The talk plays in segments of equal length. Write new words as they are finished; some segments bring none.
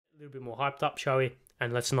little bit more hyped up, shall we?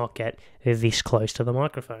 And let's not get this close to the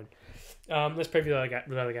microphone. Let's preview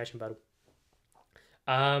the relegation battle.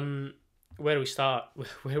 Where do we start?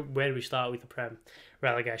 Where do we start with the Prem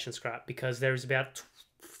relegation scrap? Because there is about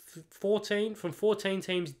 14 teams from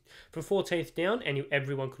 14th down, and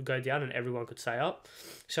everyone could go down and everyone could stay up.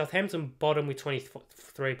 Southampton bottom with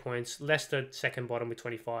 23 points, Leicester second bottom with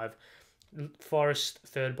 25, Forest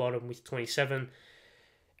third bottom with 27,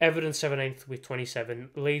 Everton 17th with 27,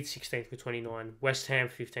 Leeds 16th with 29, West Ham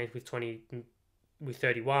 15th with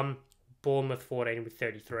 31, Bournemouth 14th with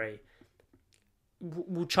 33.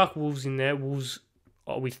 We'll chuck Wolves in there. Wolves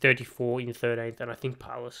with 34 in 13th, and I think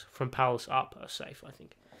Palace up are safe, I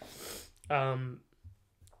think.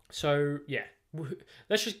 So yeah,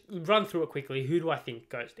 let's just run through it quickly. Who do I think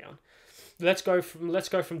goes down? Let's go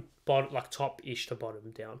from bottom, like top-ish to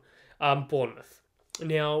bottom down. Bournemouth.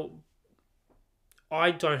 Now,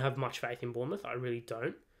 I don't have much faith in Bournemouth. I really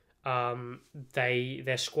don't.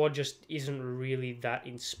 Their squad just isn't really that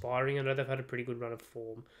inspiring. I know they've had a pretty good run of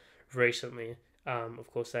form recently. Of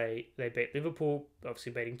course, they beat Liverpool,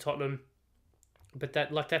 obviously beating Tottenham. But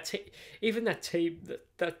that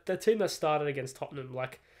team that started against Tottenham,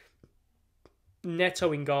 like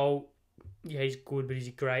Neto in goal, yeah, he's good, but is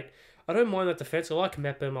he great? I don't mind that defense. I like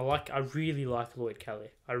Mepham. I really like Lloyd Kelly.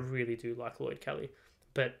 I really do like Lloyd Kelly.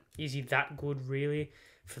 But is he that good, really?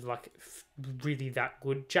 Really that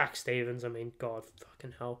good? Jack Stevens, I mean, God,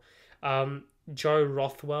 fucking hell. Joe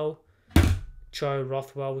Rothwell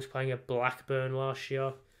was playing at Blackburn last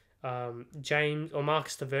year.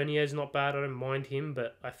 Marcus Tavernier is not bad. I don't mind him,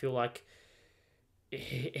 but I feel like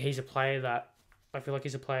he's a player that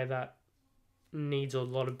needs a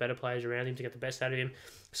lot of better players around him to get the best out of him.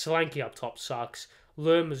 Solanke up top sucks.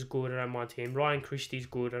 Lerma's good. I don't mind him. Ryan Christie's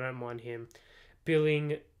good. I don't mind him.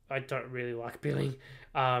 Billing, I don't really like Billing.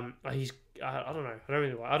 I don't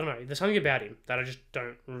know. I don't know. There's something about him that I just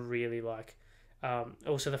don't really like.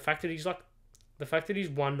 Also, the fact that he's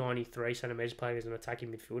 193 centimetres playing as an attacking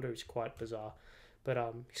midfielder is quite bizarre. But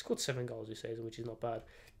he scored 7 goals this season, which is not bad.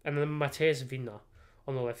 And then Matthias Vinner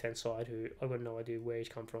on the left-hand side, who I've got no idea where he's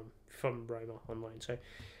come from Roma on loan. So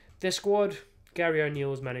their squad, Gary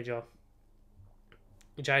O'Neill as manager,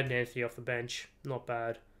 Jayden Anthony off the bench, not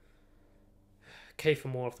bad. Kiefer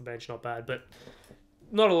Moore off the bench, not bad. But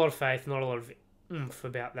not a lot of faith, not a lot of oomph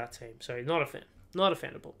about that team. So not a fan of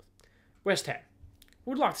Bournemouth. West Ham.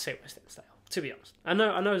 Would like to see West Ham stay up, to be honest. I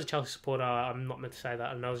know as a Chelsea supporter, I'm not meant to say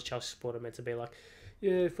that. I know as a Chelsea supporter, I'm meant to be like,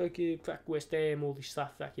 yeah, fuck West Ham, all this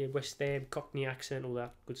stuff, West Ham, Cockney accent, all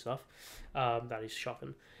that good stuff. That is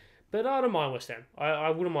shocking. But I don't mind West Ham. I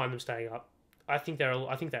wouldn't mind them staying up. I think they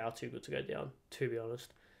are too good to go down, to be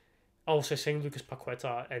honest. Also, seeing Lucas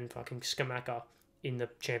Paqueta and fucking Skamaka in the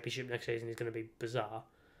Championship next season is going to be bizarre.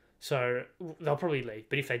 So they'll probably leave,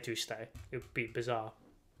 but if they do stay, it would be bizarre.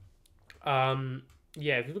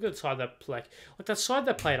 Yeah, if you look at the side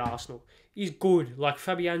that played Arsenal is good. Like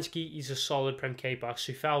Fabianski is a solid Prem keeper.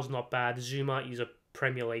 Soufal's not bad. Zuma is a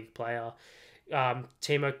Premier League player.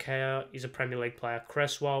 Timo Kea is a Premier League player.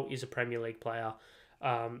 Cresswell is a Premier League player.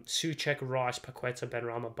 Souček, Rice, Paqueta,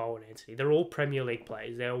 Benrahma, Bowen, Anthony. They're all Premier League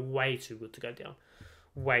players. They're way too good to go down.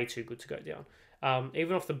 Way too good to go down.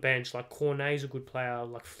 Even off the bench, like Cornet's a good player.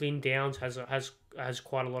 Like Flynn Downs has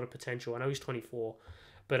quite a lot of potential. I know he's 24.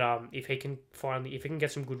 But if he can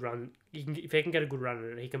get some good run, if he can get a good run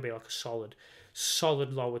in it, he can be like a solid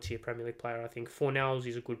lower tier Premier League player. I think Fornells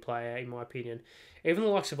is a good player in my opinion. Even the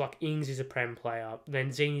likes of like Ings is a Prem player,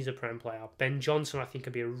 Lanzini's a Prem player. Ben Johnson I think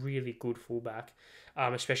could be a really good fullback,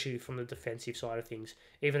 especially from the defensive side of things.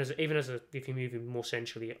 Even as if you move him more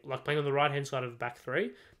centrally, like playing on the right hand side of the back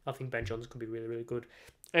three, I think Ben Johnson could be really really good.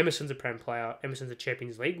 Emerson's a Prem player. Emerson's a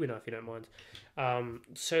Champions League winner, if you don't mind.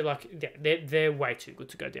 So like they're way too good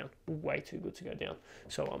to go down. Way too good to go down.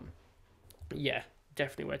 So yeah,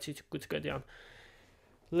 definitely way too good to go down.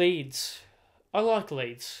 Leeds, I like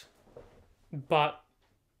Leeds, but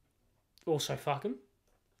also fuck them.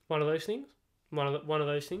 One of those things. One of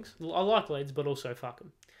those things. I like Leeds, but also fuck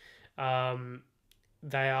them.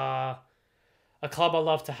 They are a club I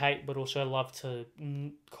love to hate, but also love to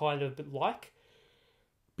kind of like.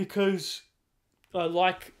 Because I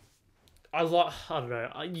don't know,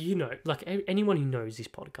 like anyone who knows this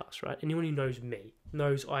podcast, right? Anyone who knows me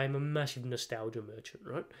knows I am a massive nostalgia merchant,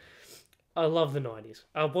 right? I love the 90s.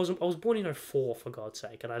 I was born in 2004, for God's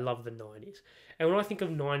sake, and I love the 90s. And when I think of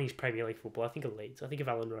 90s Premier League football, I think of Leeds, I think of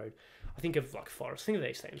Allen Road, I think of like Forest, I think of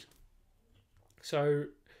these teams. So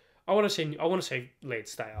I want to see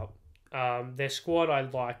Leeds stay up. Their squad I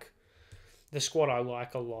like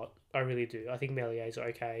a lot. I really do. I think Mellier's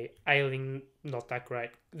okay. Ayling, not that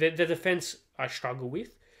great. The defence I struggle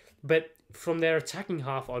with. But from their attacking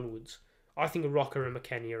half onwards, I think Rocker and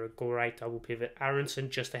McKennie are a great double pivot. Aronson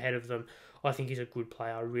just ahead of them. I think he's a good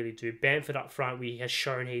player. I really do. Bamford up front, he has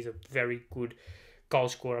shown he's a very good goal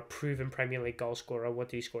scorer, proven Premier League goal scorer. What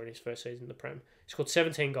did he score in his first season in the Prem? He scored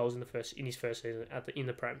 17 goals in his first season in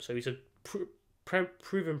the Prem. So he's a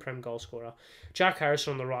proven Prem goal scorer. Jack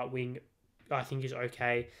Harrison on the right wing, I think is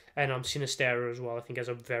okay, and Sinistera as well. I think has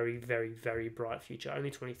a very, very, very bright future. Only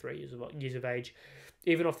 23 years of age.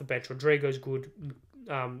 Even off the bench, Rodrigo's good.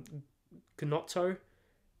 Gnotto,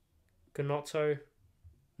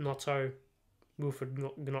 Wilfred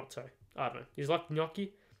Gnotto. I don't know. He's like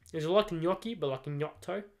gnocchi. He's like gnocchi, but like a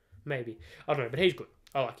gnotto, maybe. I don't know, but he's good.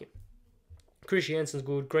 I like him. Chris Jensen's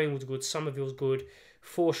good. Greenwood's good. Somerville's good.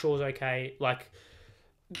 Forshaw's okay. Like,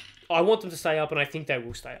 I want them to stay up, and I think they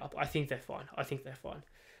will stay up. I think they're fine.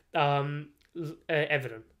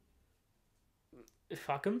 Everton.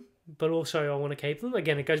 Fuck them. But also, I want to keep them.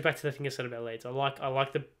 Again, it goes back to the thing I said about Leeds. I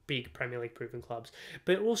like the big Premier League proven clubs.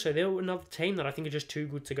 But also, they're another team that I think are just too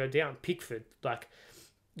good to go down. Pickford, like,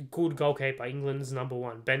 good goalkeeper. England's number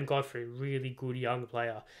one. Ben Godfrey, really good young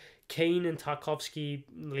player. Keane and Tarkovsky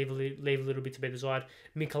leave a little bit to be desired.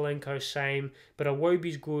 Mikalenko, same. But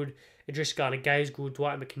Iwobi's good. Idris Gana-Gay's good.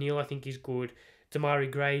 Dwight McNeil, I think, is good. Damari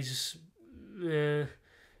Gray's... Neil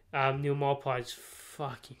Maupai's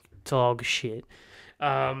fucking dog shit.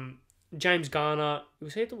 James Garner,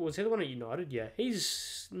 was he the one at United? Yeah,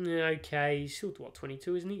 he's okay. He's still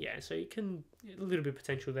 22, isn't he? Yeah, so you can a little bit of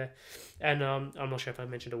potential there. And I'm not sure if I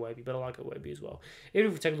mentioned Iwobi, but I like Iwobi as well. Even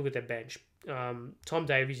if we take a look at their bench, Tom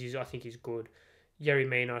Davies I think he's good. Yerry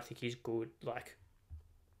Mina, I think he's good. Like,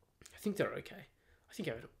 I think they're okay.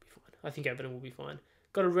 I think Everton will be fine.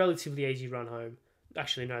 Got a relatively easy run home.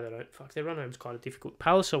 Actually, no, they don't. Fuck, their run home's kind of difficult.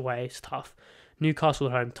 Palace away is tough. Newcastle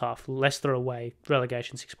at home, tough. Leicester away,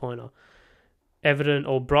 relegation 6-pointer. Everton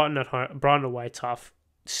or Brighton at home, Brighton away, tough.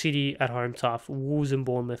 City at home, tough. Wolves and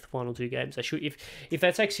Bournemouth, final two games. They should, if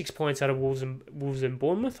they take 6 points out of Wolves and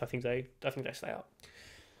Bournemouth, I think they stay up.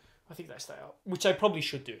 Which they probably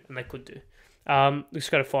should do, and they could do. Let's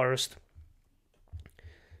go to Forest.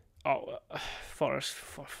 Forest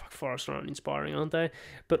are uninspiring, aren't they?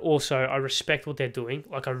 But also, I respect what they're doing.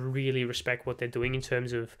 Like, I really respect what they're doing in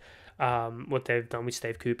terms of what they've done with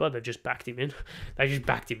Steve Cooper. They've just backed him in.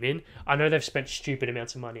 I know they've spent stupid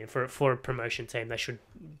amounts of money, and for a promotion team, they should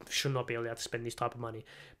not be allowed to spend this type of money.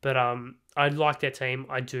 But I like their team.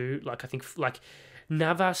 I do. Like, I think, like,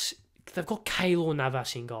 Navas, they've got Keylor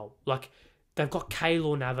Navas in goal. Like, they've got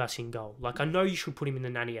Keylor Navas in goal. Like, I know you should put him in the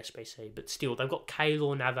Nanny SBC, but still, they've got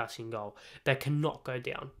Keylor Navas in goal. They cannot go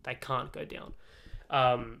down. They can't go down.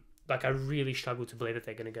 Like, I really struggle to believe that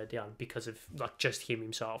they're going to go down because of, like, just him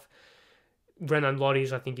himself. Renan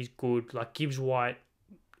Loddy's, I think, is good. Like, Gibbs White,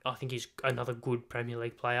 I think he's another good Premier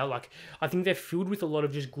League player. Like, I think they're filled with a lot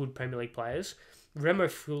of just good Premier League players. Remo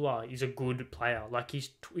Fuller is a good player. Like, he's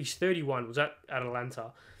 31. Was at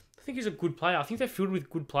Atalanta. I think he's a good player. I think they're filled with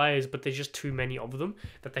good players, but there's just too many of them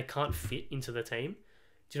that they can't fit into the team.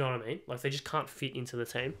 Do you know what I mean? Like, they just can't fit into the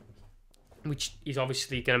team, which is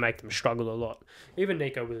obviously going to make them struggle a lot. Even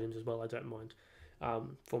Nico Williams as well, I don't mind.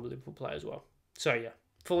 Former Liverpool player as well. So, yeah.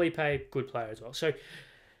 Felipe, good player as well. So,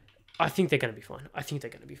 I think they're going to be fine. I think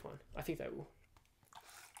they will.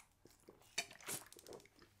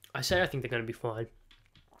 I say I think they're going to be fine.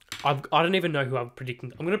 I don't even know who I'm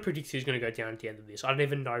predicting. I'm going to predict who's going to go down at the end of this. I don't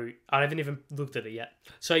even know. I haven't even looked at it yet.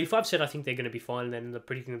 So if I've said I think they're going to be fine and then I'm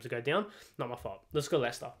predicting them to go down, not my fault. Let's go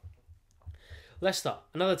Leicester. Leicester,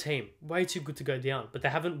 another team, way too good to go down, but they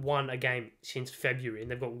haven't won a game since February,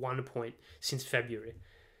 and they've got 1 point since February.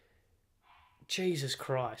 Jesus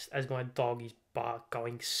Christ, as my dog is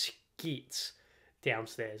going skits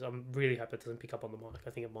downstairs. I'm really hoping it doesn't pick up on the mic.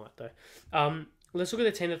 I think it might, though. Let's look at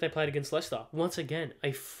the team that they played against Leicester. Once again,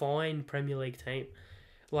 a fine Premier League team.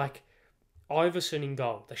 Like, Iverson in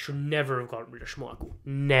goal. They should never have gotten rid of Schmeichel.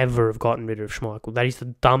 Never have gotten rid of Schmeichel. That is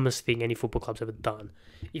the dumbest thing any football club's ever done.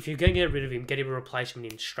 If you're going to get rid of him, get him a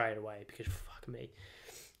replacement in straight away, because fuck me.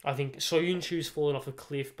 I think Soyuncu's fallen off a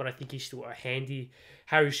cliff, but I think he's still a handy.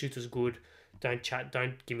 Harry Shooter's good. Don't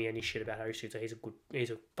give me any shit about Harry Shooter. He's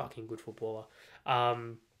a fucking good footballer.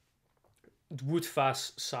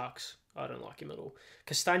 Woodfass sucks. I don't like him at all.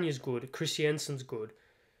 Castagne's good. Christiansen's good.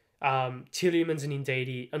 Tielemans and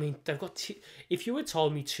Ndidi. I mean, they've got... if you had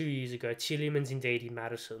told me 2 years ago Tielemans, Ndidi,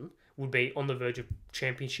 Madison would be on the verge of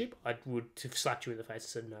championship, I would have slapped you in the face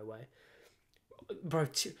and said, no way. Bro,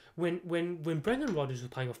 when Brendan Rodgers was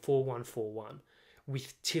playing a 4-1-4-1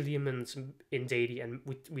 with Tielemans, Ndidi, and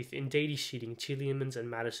with Ndidi sitting, Tielemans and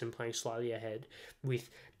Madison playing slightly ahead, with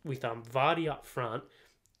Vardy up front,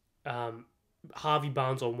 Harvey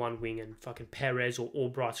Barnes on one wing and fucking Perez or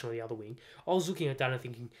Albrighton on the other wing, I was looking at that and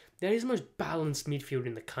thinking, that is the most balanced midfield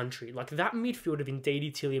in the country. Like, that midfield of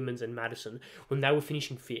Ndidi, Tielemans and Maddison, when they were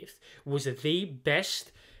finishing 5th, was the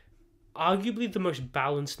best, arguably the most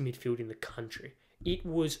balanced midfield in the country. It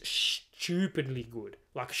was stupidly good.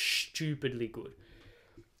 Like, stupidly good.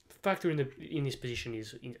 The factor in this position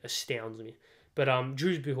astounds me. But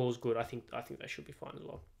Drewsbury Hall's good. I think they should be fine as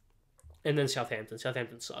well. And then Southampton.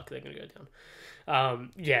 Southampton suck. They're going to go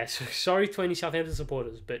down. Yeah, so sorry to any Southampton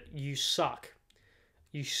supporters, but you suck.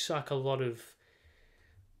 You suck a lot of...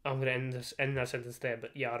 I'm going to end that sentence there,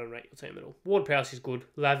 but yeah, I don't rate your team at all. Ward-Prowse is good.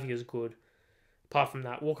 Lavia's good. Apart from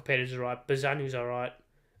that, Walker-Peters is alright. Bazanu's alright.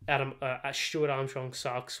 Stuart Armstrong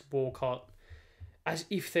sucks. Walcott. As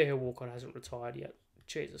if Theo Walcott hasn't retired yet.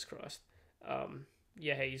 Jesus Christ.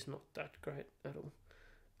 Yeah, he's not that great at all.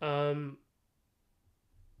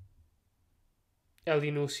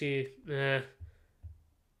 Elinusi,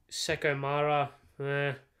 Seko Mara,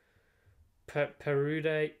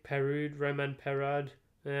 Perud, Roman Perad,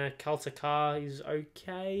 Kaltakar is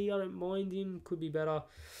okay. I don't mind him. Could be better,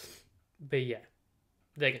 but yeah,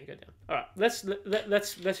 they're gonna go down. All right, let's.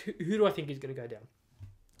 Who do I think is gonna go down?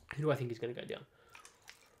 Who do I think is gonna go down?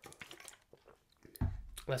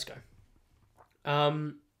 Let's go.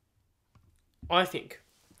 I think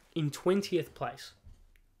in 20th place,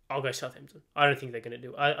 I'll go Southampton. I don't think they're going to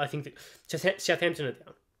do it. I think that Southampton are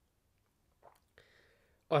down.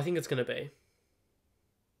 I think it's going to be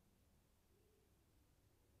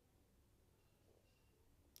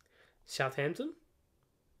Southampton.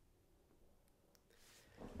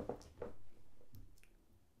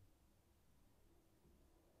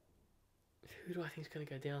 Who do I think is going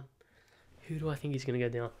to go down? Who do I think is going to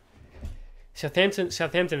go down? Southampton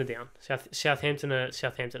are down. Southampton are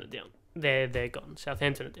down. They're gone.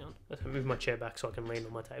 Southampton are down. Let's move my chair back so I can lean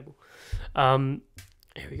on my table.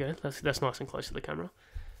 Here we go. That's nice and close to the camera.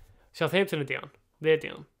 Southampton are down. They're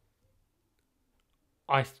down.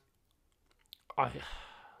 I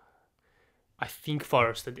think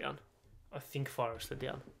Forest are down. I think Forest are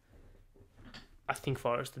down.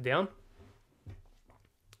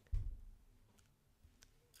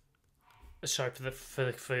 So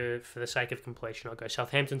for the sake of completion, I'll go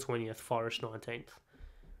Southampton 20th, Forest 19th.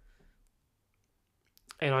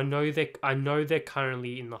 And I know they're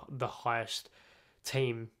currently in the highest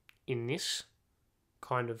team in this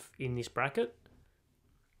bracket.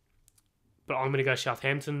 But I'm gonna go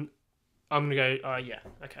Southampton. I'm gonna go. Yeah,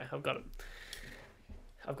 okay, I've got it.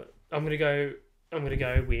 I'm gonna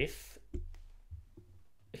go with.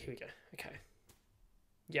 Here we go. Okay.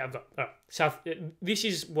 Yeah, I've got this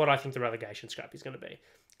is what I think the relegation scrap is going to be.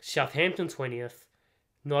 Southampton 20th,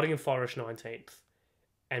 Nottingham Forest 19th,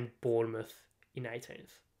 and Bournemouth in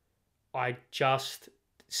 18th. I just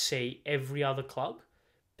see every other club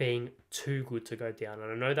being too good to go down. And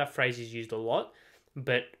I know that phrase is used a lot,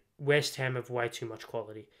 but West Ham have way too much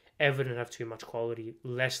quality. Everton have too much quality.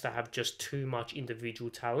 Leicester have just too much individual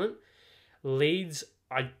talent. Leeds,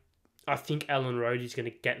 I think Ellen Road is going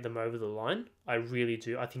to get them over the line. I really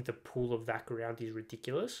do. I think the pool of that ground is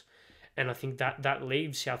ridiculous. And I think that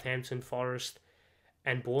leaves Southampton, Forest,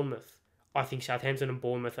 and Bournemouth. I think Southampton and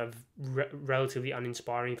Bournemouth are relatively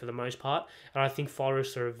uninspiring for the most part. And I think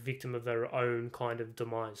Forest are a victim of their own kind of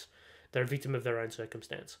demise. They're a victim of their own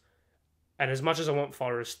circumstance. And as much as I want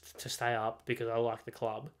Forest to stay up because I like the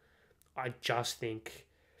club, I just think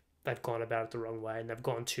they've gone about it the wrong way and they've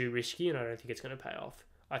gone too risky, and I don't think it's going to pay off.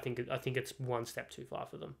 I think it's one step too far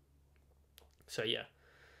for them. So yeah,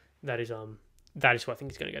 that is who I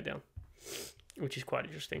think is going to go down, which is quite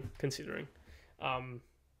interesting considering,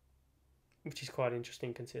 which is quite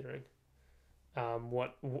interesting considering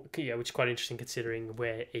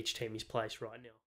where each team is placed right now.